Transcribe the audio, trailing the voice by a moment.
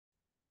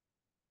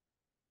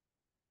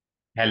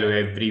Hello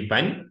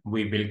everyone.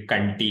 We will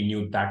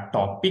continue the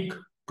topic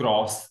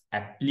cross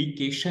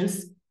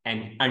applications,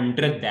 and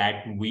under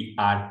that we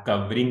are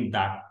covering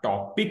the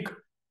topic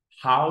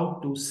how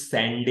to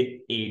send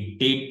a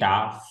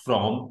data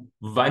from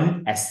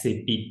one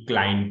SAP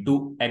client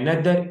to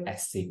another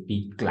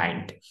SAP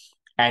client.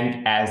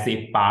 And as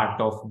a part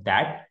of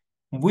that,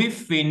 we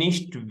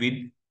finished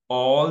with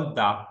all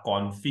the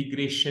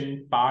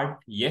configuration part.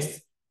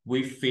 Yes,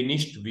 we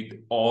finished with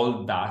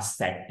all the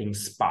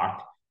settings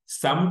part.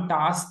 Some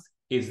task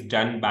is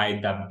done by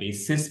the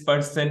basis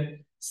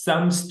person.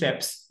 Some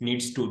steps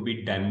needs to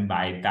be done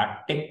by the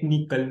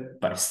technical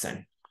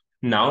person.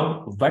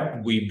 Now,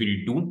 what we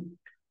will do,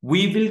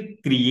 we will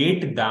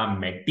create the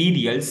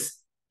materials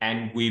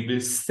and we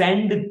will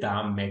send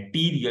the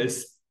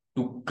materials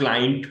to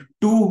client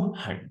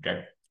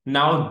 200.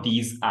 Now,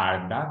 these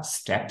are the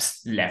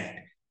steps left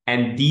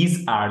and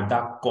these are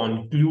the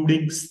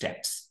concluding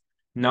steps.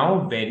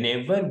 Now,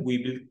 whenever we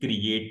will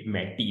create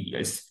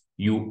materials,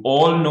 you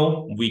all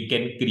know we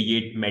can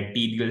create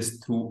materials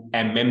through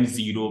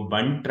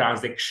MM01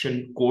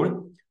 transaction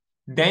code.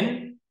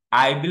 Then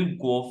I will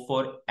go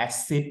for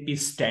SAP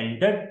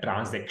standard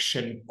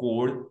transaction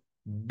code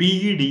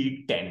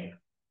BD10.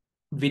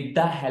 With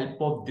the help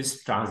of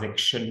this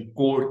transaction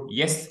code,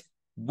 yes,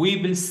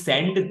 we will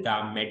send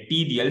the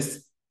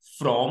materials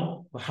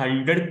from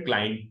 100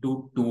 client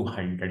to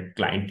 200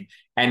 client.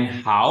 And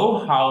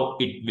how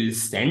it will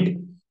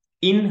send?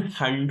 In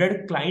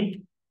 100 client,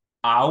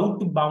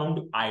 outbound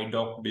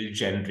IDOC will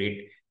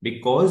generate,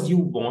 because you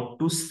want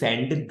to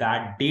send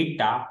that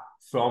data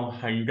from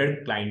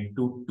 100 client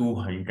to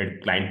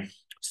 200 client.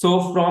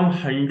 So from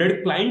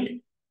 100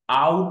 client,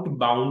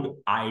 outbound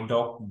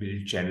IDOC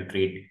will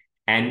generate,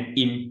 and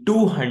in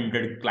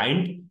 200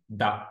 client,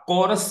 the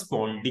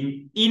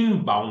corresponding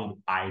inbound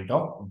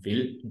IDOC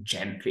will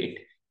generate.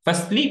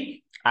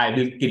 Firstly, I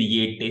will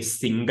create a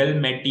single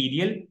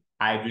material.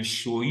 I will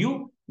show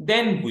you,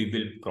 then we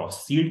will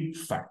proceed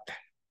further.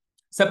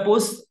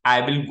 Suppose I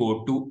will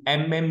go to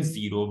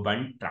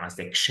MM01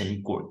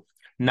 transaction code.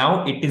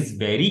 Now it is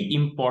very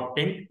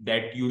important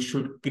that you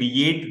should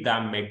create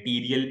the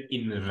material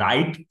in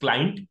right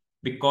client,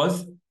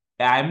 because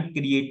I am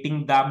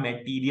creating the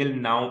material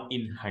now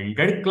in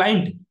 100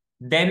 client.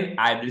 Then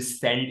I will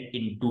send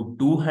into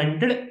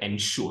 200 and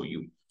show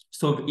you.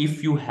 So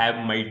if you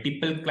have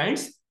multiple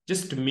clients,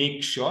 just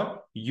make sure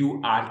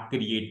you are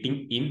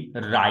creating in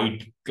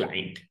right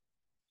client.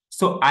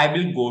 So I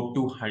will go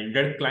to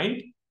 100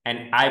 client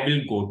and I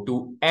will go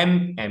to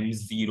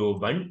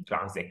MM01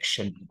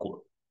 transaction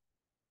code.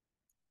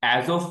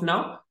 As of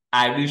now,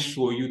 I will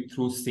show you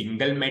through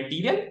single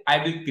material.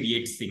 I will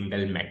create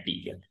single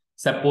material.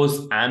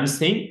 Suppose I'm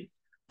saying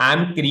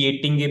I'm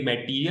creating a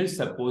material.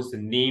 Suppose the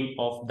name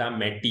of the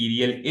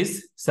material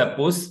is,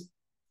 suppose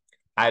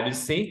I will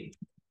say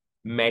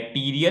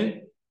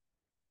material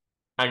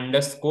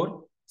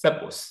underscore,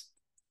 suppose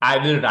I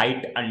will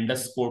write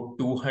underscore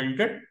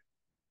 200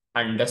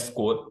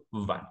 underscore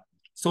 1,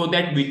 so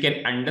that we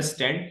can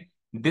understand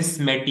this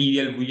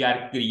material we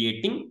are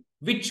creating,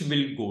 which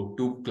will go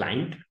to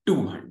client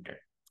 200.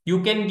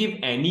 You can give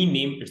any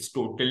name, it's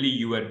totally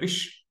your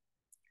wish.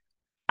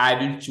 I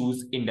will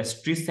choose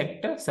industry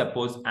sector.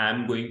 Suppose I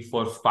am going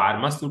for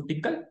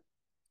pharmaceutical.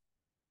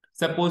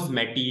 Suppose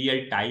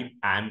material type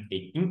I am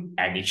taking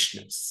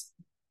additionals.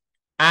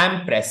 I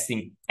am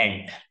pressing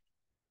enter.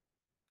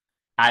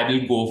 I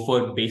will go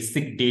for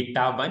basic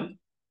data 1,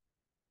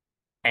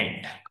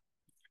 enter.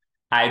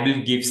 I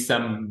will give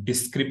some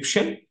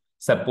description.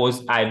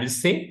 Suppose I will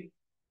say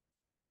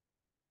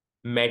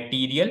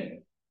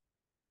material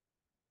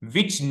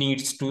which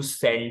needs to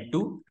send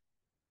to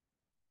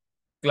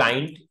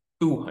client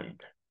 200.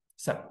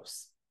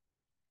 Suppose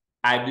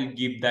I will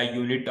give the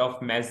unit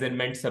of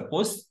measurement,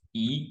 suppose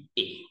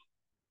EA.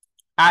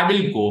 I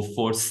will go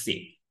for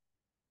save.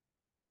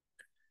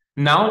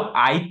 Now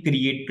I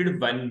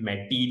created one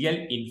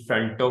material in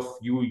front of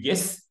you.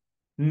 Yes.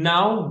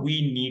 Now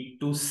we need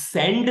to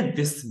send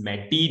this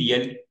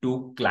material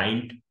to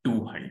client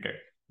 200.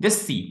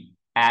 Just see,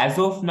 as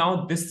of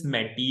now, this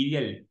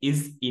material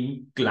is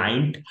in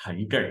client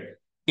 100.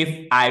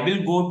 If I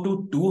will go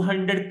to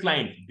 200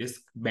 client, this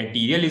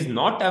material is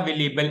not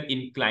available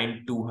in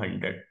client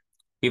 200.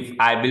 If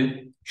I will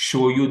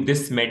show you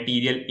this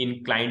material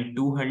in client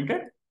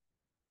 200,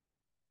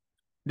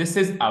 this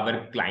is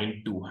our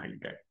client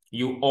 200.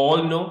 You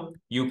all know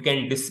you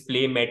can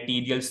display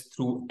materials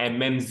through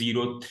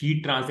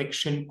MM03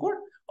 transaction code,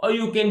 or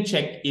you can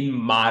check in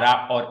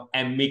MARA or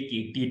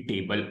MAKT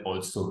table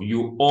also.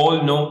 You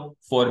all know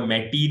for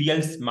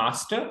materials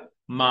master,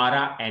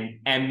 MARA and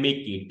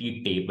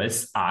MAKT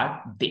tables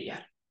are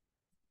there.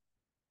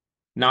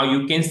 Now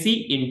you can see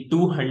in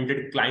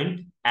 200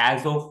 client,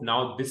 as of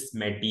now, this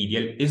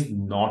material is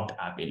not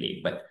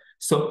available.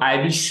 So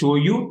I will show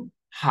you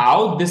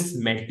how this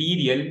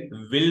material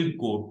will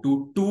go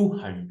to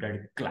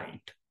 200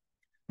 client.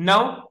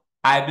 Now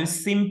I will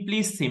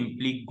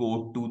simply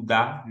go to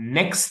the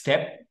next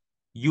step.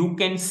 You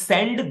can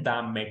send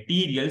the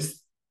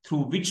materials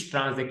through which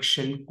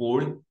transaction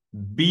code?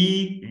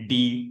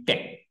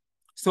 BD10.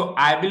 So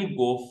I will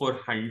go for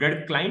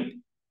 100 client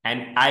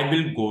and I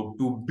will go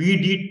to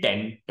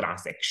BD10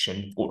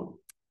 transaction code.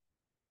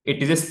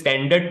 It is a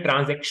standard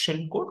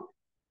transaction code.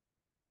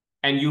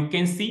 And you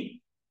can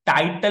see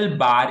title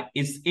bar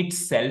is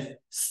itself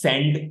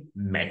send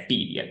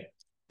material.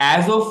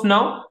 As of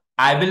now,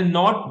 I will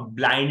not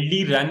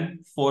blindly run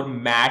for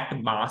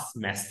mat mass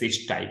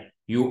message type.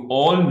 You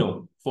all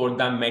know for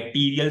the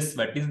materials,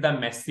 what is the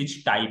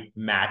message type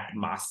mat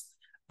mass.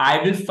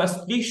 I will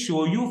firstly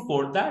show you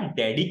for the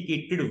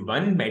dedicated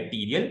one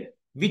material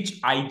which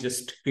I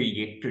just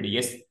created,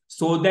 yes,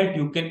 so that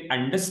you can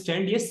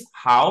understand, yes,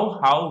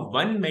 how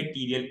one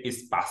material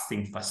is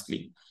passing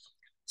firstly.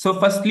 So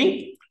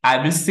firstly, I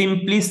will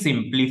simply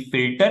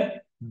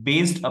filter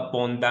based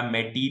upon the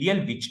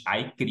material which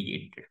I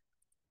created.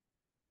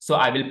 So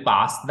I will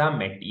pass the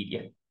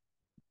material.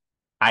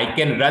 I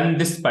can run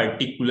this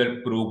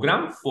particular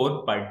program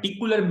for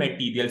particular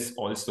materials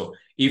also.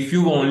 If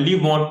you only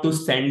want to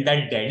send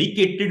the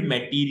dedicated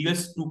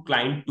materials to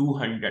client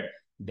 200,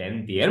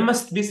 then there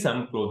must be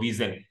some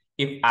provision.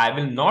 If I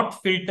will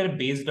not filter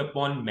based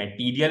upon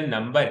material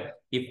number,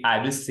 if I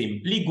will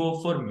simply go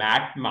for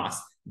mat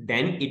mass,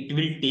 then it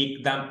will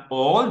take them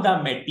all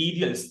the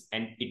materials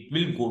and it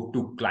will go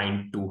to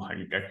client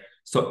 200.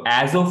 So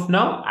as of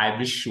now, I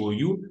will show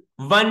you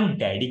one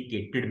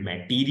dedicated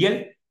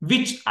material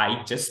which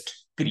I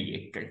just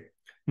created.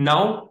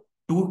 Now,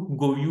 to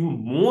give you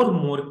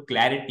more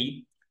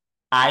clarity,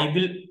 I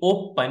will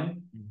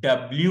open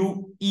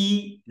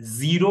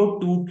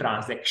WE02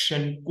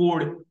 transaction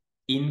code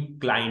in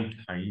client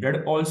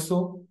 100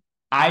 also.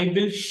 I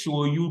will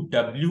show you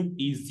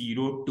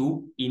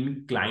WE02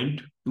 in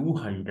client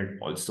 200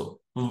 also.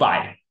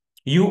 Why?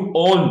 You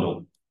all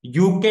know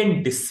you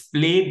can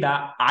display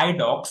the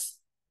IDOCs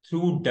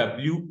through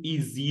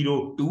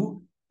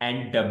WE02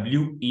 and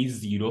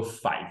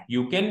WE05.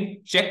 You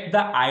can check the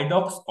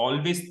IDOCs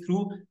always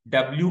through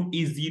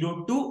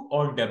WE02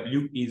 or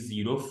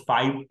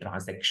WE05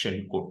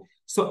 transaction code.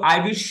 So I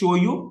will show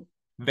you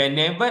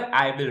whenever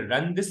I will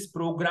run this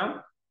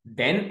program,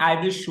 then I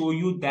will show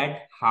you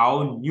that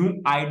how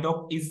new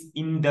IDOC is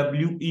in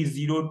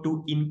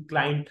WE02 in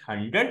client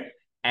 100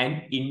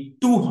 and in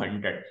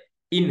 200.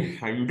 In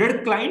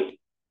 100 client,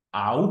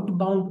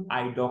 outbound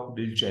IDOC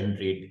will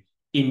generate.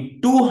 In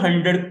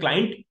 200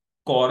 client,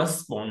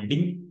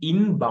 corresponding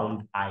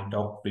inbound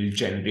IDOC will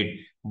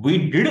generate.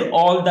 We did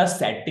all the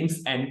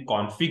settings and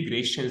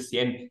configurations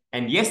here.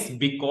 And yes,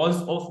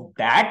 because of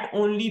that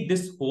only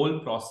this whole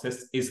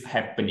process is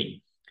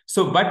happening.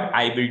 So what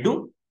I will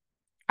do,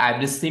 I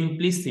will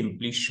simply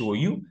show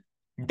you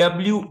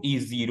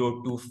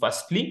WE02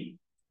 firstly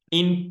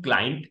in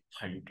client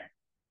 100.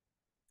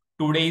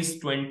 Today is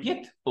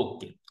 20th.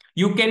 Okay.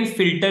 You can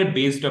filter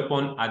based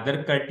upon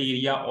other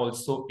criteria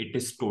also. It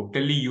is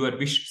totally your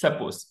wish.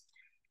 Suppose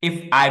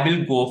if I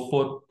will go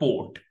for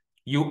port,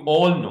 you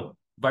all know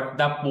what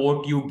the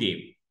port you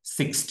gave.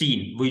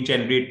 16. We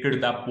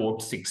generated the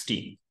port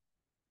 16.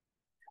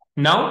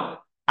 Now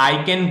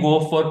I can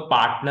go for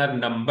partner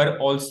number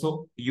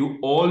also. You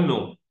all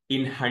know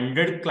in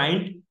 100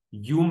 client,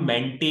 you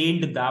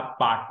maintained the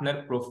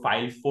partner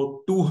profile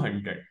for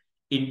 200.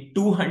 In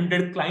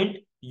 200 client,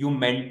 you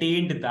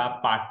maintained the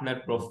partner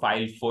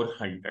profile for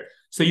 100.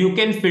 So you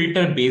can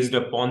filter based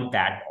upon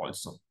that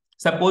also.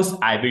 Suppose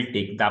I will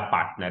take the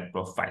partner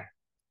profile.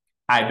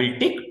 I will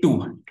take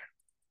 200.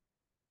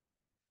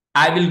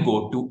 I will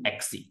go to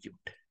execute.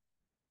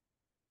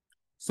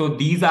 So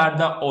these are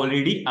the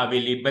already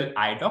available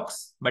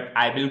IDOCs, but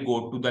I will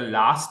go to the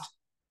last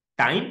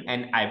time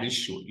and I will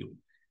show you.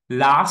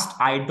 Last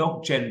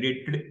IDOC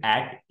generated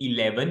at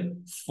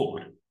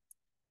 11:04.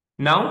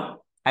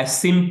 Now, I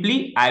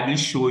will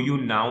show you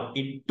now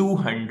in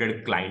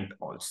 200 client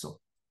also.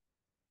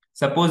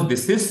 Suppose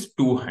this is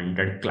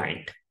 200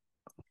 client.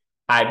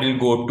 I will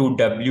go to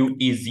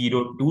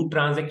WE02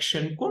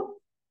 transaction code.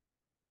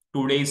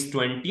 Today is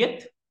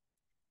 20th.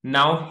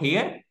 Now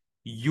here,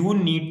 you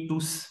need to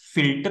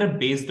filter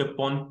based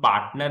upon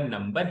partner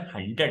number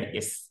 100.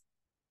 Yes,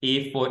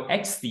 A for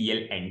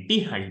HCL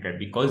NT 100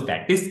 because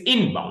that is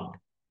inbound.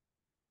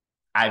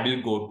 I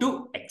will go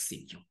to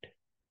execute.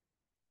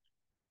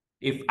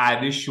 If I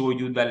will show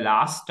you the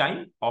last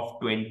time of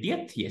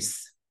 20th,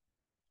 yes.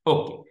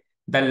 Okay,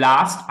 the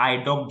last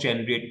IDOC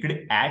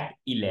generated at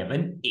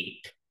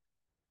 11:08.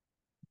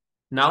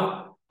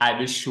 Now I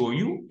will show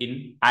you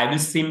I will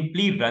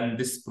simply run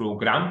this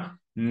program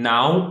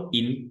now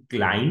in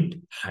client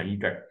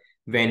 100.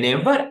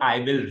 Whenever I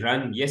will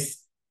run,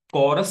 yes,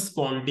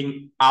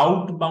 corresponding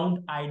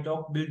outbound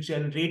IDOC will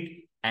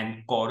generate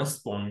and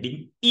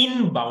corresponding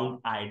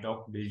inbound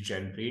IDOC will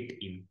generate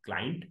in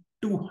client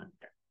 200.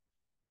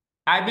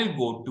 I will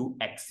go to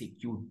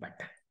execute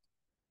button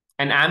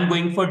and I'm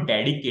going for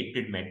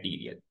dedicated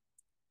material.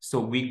 So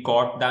we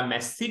got the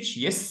message,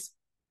 yes,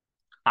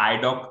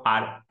 IDOC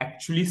are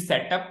actually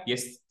set up.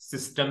 Yes,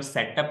 system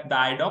set up the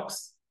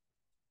IDOCs.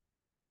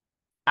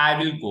 I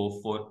will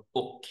go for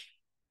OK.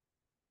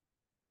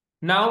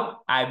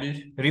 Now I will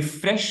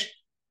refresh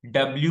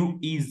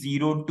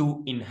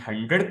WE02 in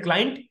 100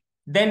 client,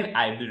 then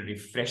I will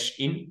refresh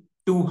in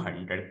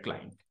 200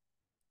 client.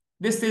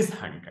 This is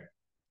 100.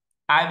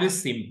 I will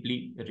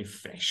simply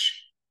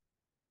refresh.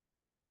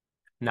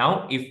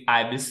 Now, if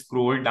I will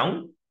scroll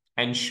down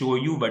and show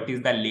you what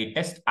is the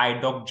latest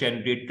IDOC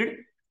generated,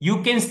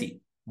 you can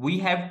see we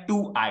have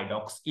two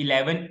IDOCs,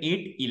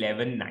 11.8,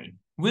 11.9.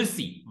 We'll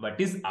see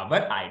what is our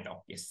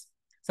IDOC is.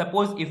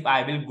 Suppose if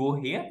I will go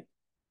here,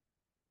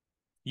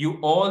 you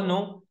all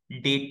know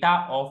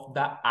data of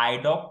the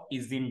IDOC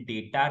is in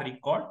data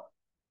record.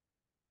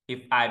 If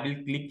I will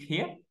click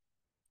here,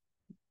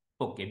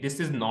 okay, this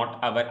is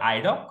not our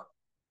IDOC.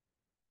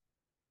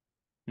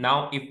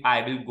 Now, if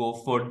I will go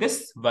for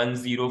this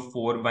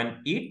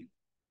 10418,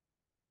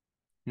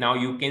 now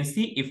you can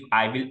see if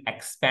I will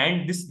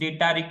expand this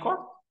data record,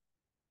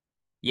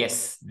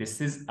 yes,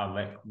 this is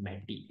our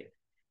material.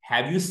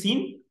 Have you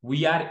seen?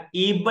 We are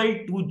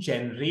able to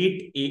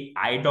generate a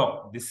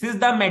IDOC. This is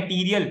the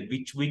material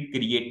which we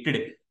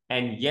created.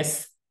 And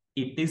yes,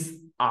 it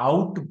is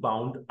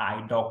outbound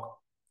IDOC.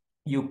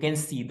 You can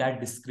see the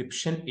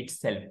description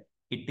itself.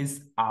 It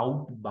is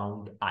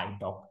outbound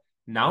IDOC.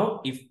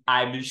 Now, if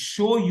I will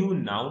show you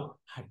now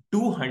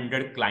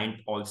 200 client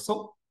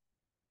also,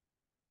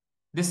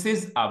 this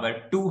is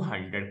our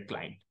 200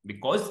 client,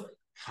 because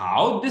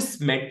how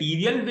this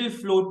material will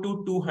flow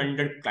to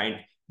 200 client,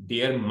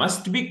 there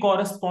must be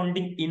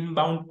corresponding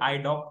inbound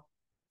IDOC.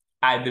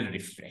 I will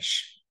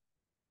refresh.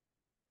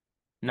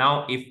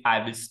 Now, if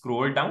I will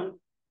scroll down,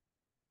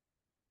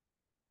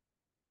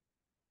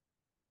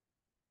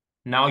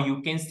 now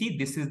you can see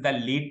this is the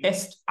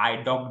latest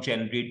IDOC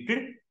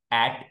generated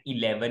at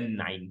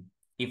 11.9.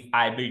 If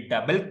I will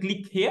double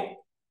click here,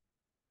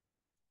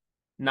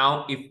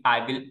 now if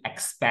I will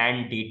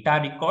expand data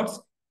records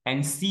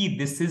and see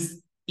this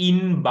is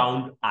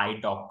inbound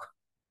IDOC.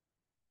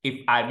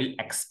 If I will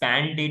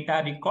expand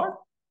data record,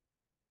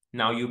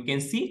 now you can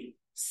see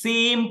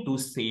same to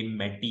same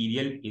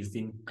material is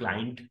in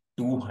client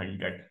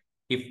 200.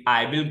 If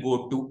I will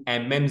go to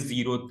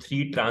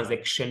MM03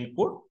 transaction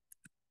code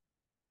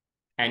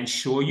and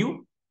show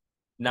you,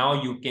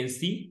 now you can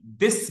see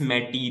this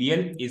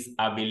material is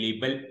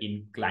available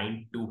in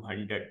client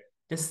 200.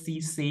 Just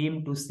see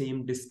same to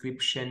same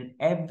description,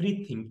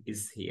 everything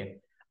is here.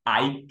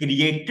 I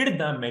created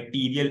the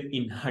material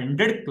in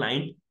 100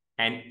 client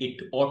and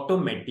it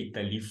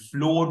automatically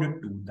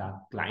flowed to the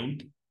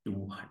client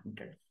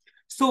 200.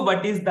 So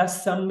what is the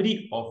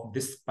summary of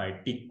this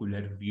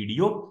particular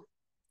video?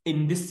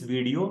 In this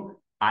video,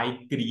 I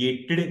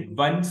created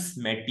one's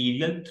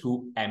material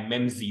through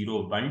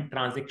MM01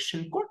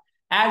 transaction code.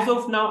 As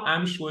of now,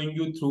 I'm showing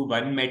you through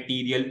one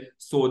material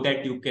so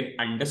that you can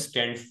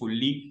understand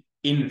fully.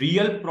 In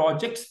real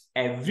projects,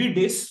 every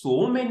day,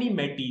 so many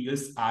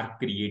materials are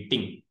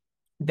creating.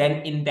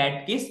 Then in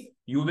that case,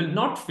 you will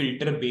not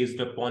filter based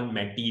upon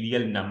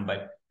material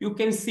number. You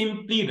can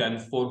simply run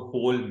for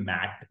whole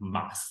mat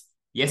mass.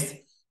 Yes.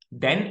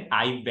 Then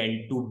I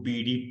went to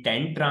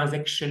BD10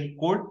 transaction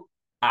code.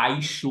 I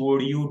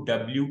showed you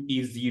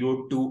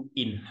WE02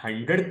 in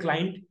 100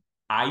 client.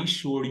 I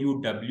showed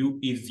you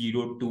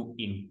WE02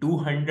 in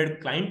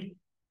 200 client.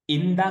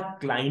 In the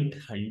client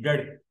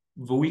 100,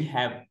 we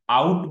have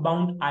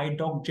outbound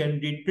IDOC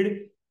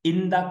generated.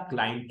 In the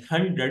client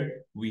 100,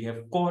 we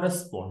have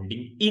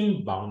corresponding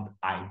inbound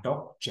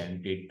IDOC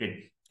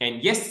generated.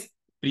 And yes,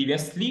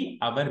 previously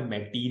our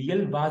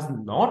material was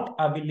not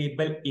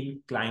available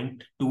in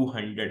client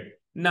 200.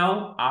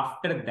 Now,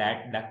 after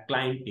that, the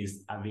client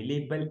is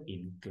available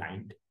in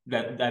client.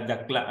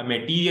 The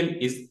material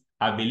is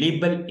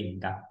available in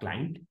the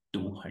client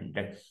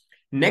 200.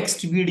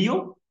 Next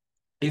video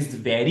is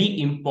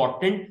very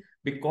important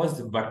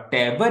because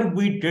whatever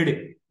we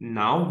did,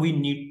 now we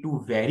need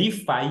to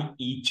verify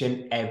each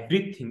and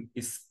everything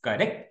is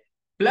correct.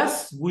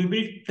 Plus, we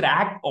will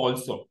track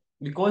also,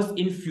 because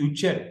in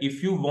future,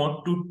 if you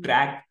want to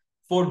track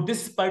for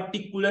this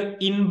particular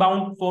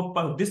inbound,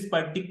 for this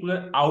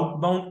particular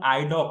outbound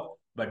IDOC,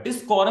 but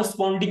is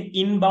corresponding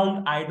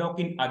inbound IDOC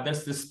in other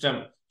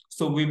system.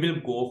 So we will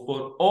go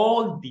for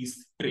all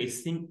these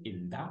tracing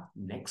in the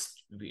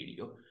next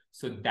video.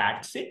 So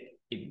that's it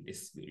in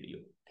this video.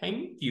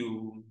 Thank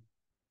you.